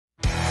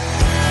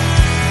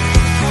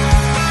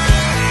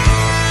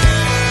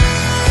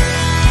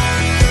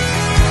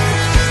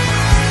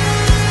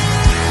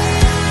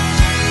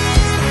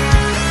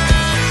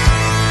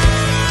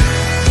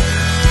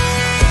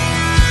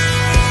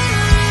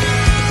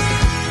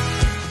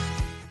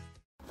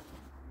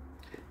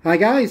Hi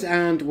guys,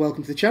 and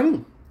welcome to the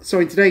channel. So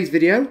in today's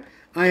video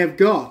I have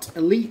got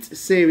Elite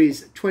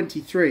Series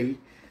 23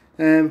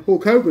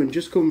 Hulk Hogan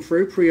just come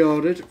through,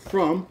 pre-ordered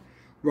from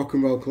Rock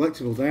and Roll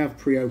Collectibles. I have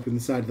pre-opened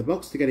the side of the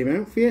box to get him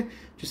out for you,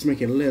 just to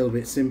make it a little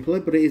bit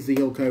simpler, but it is the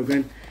Hulk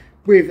Hogan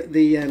with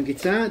the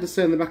guitar. Just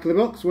say on the back of the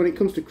box, when it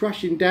comes to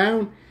crashing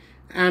down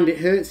and it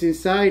hurts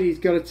inside, he's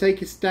got to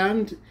take a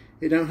stand.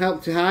 It don't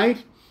help to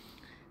hide.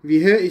 If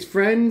you hurt his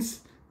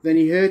friends, then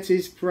he hurt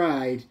his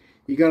pride.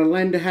 You got to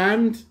lend a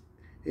hand.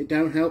 It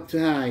don't help to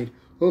hide.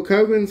 Hulk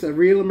Hogan's a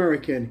real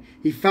American.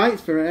 He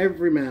fights for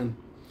every man.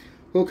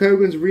 Hulk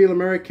Hogan's a real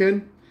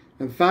American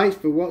and fights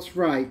for what's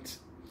right.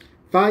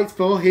 Fights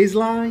for his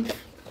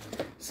life.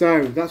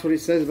 So that's what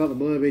it says about the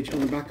blurbage on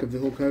the back of the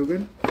Hulk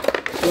Hogan.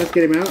 So let's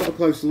get him out, have a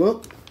closer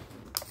look.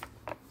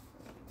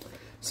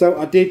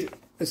 So I did,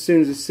 as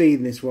soon as I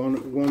seen this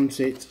one, want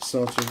it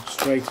sort of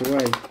straight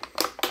away.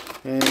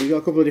 We've got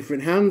a couple of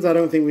different hands. I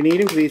don't think we need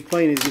him because he's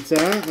playing his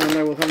guitar, and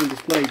I will have him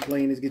displayed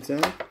playing his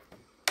guitar.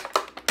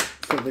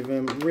 So they've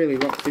really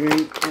rocked him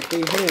in at the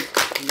head.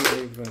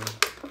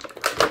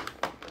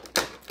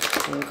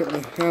 I'll get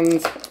the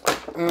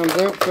arms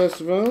out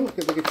first of all.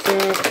 Get the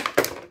guitar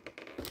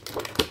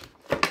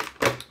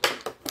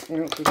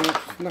out without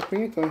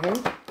snapping it, I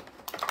hope.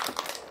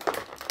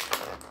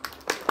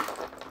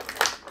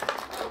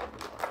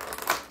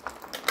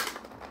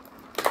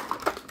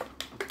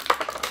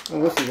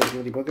 Oh, this is a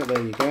bloody bugger.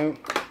 There you go.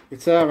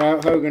 Guitar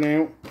out, Hogan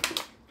out,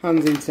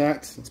 hands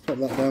intact. Let's pop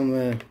that down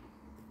there.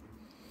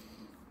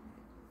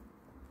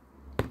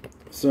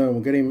 So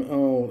we'll get him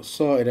all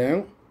sorted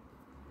out,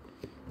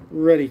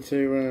 ready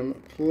to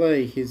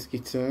play his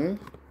guitar.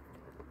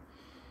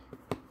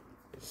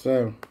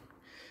 So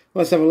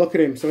let's have a look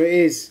at him. So it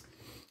is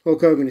Hulk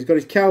Hogan. He's got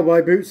his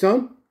cowboy boots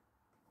on,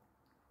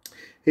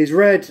 his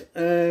red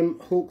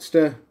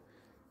Hulkster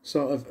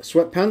sort of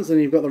sweatpants,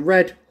 and you've got the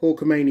red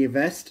Hulkamania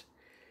vest.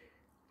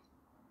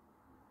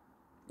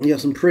 You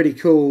got some pretty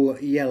cool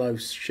yellow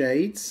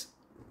shades,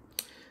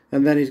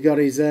 and then he's got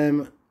his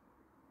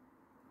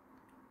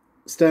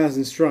Stars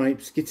and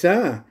Stripes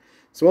guitar.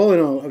 So all in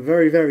all, a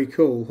very, very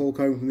cool Hulk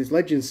Hogan from this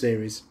Legends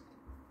series.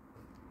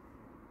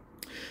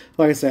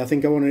 Like I say, I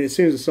think I wanted it, as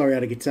soon as I saw he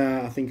had a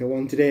guitar, I think I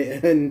wanted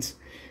it, and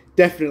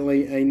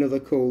definitely another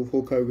cool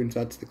Hulk Hogan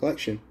to add to the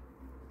collection.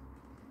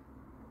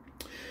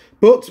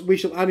 But we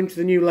shall add him to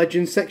the new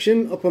Legends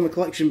section up on the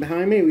collection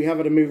behind me. We have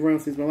had a move around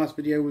since my last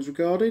video was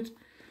recorded.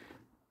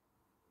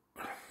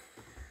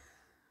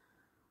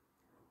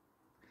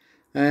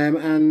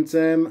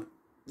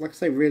 Like I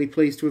say, really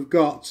pleased to have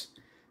got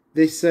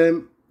this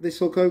this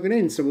Hulk Hogan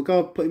in. So we'll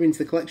go put him into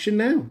the collection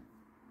now.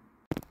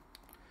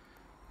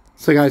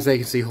 So guys, there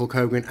you can see Hulk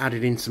Hogan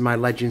added into my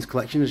Legends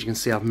collection. As you can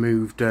see, I've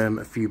moved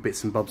a few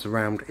bits and bobs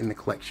around in the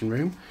collection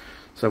room.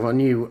 So I've got a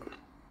new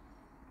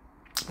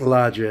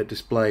larger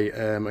display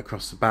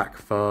across the back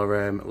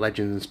for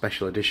Legends and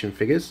Special Edition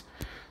figures.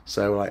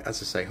 So like,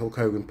 as I say, Hulk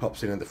Hogan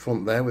pops in at the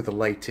front there with the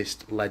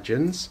latest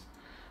Legends.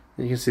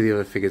 And you can see the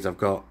other figures I've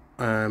got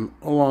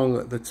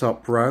along the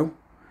top row.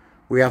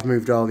 We have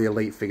moved all the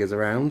Elite figures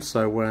around,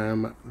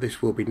 so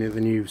this will be near the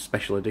new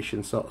Special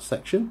Edition sort of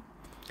section.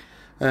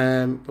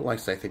 But like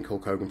I say, I think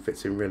Hulk Hogan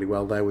fits in really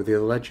well there with the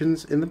other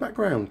Legends in the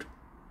background.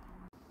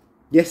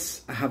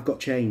 Yes, I have got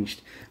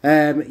changed.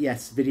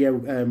 Yes, video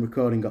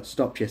recording got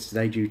stopped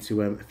yesterday due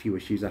to a few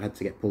issues I had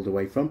to get pulled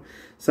away from.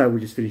 So we're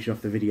just finishing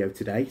off the video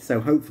today. So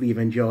hopefully you've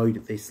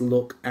enjoyed this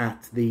look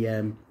at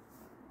the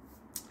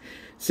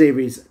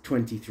Series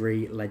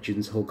 23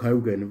 Legends Hulk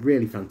Hogan. A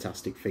really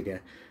fantastic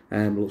figure.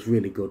 Looks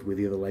really good with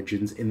the other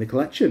Legends in the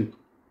collection.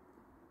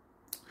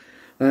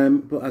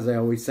 But as I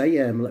always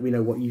say, let me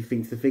know what you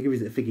think of the figure.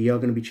 Is it a figure you're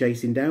going to be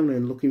chasing down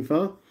and looking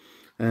for?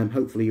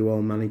 Hopefully you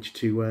all manage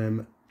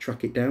to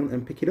track it down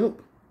and pick it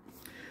up.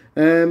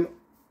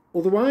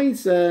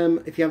 Otherwise,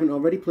 if you haven't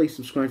already, please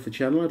subscribe to the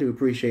channel. I do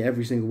appreciate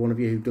every single one of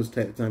you who does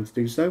take the time to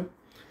do so.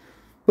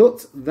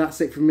 But that's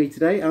it from me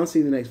today. I'll see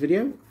you in the next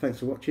video. Thanks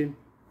for watching.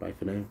 Bye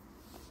for now.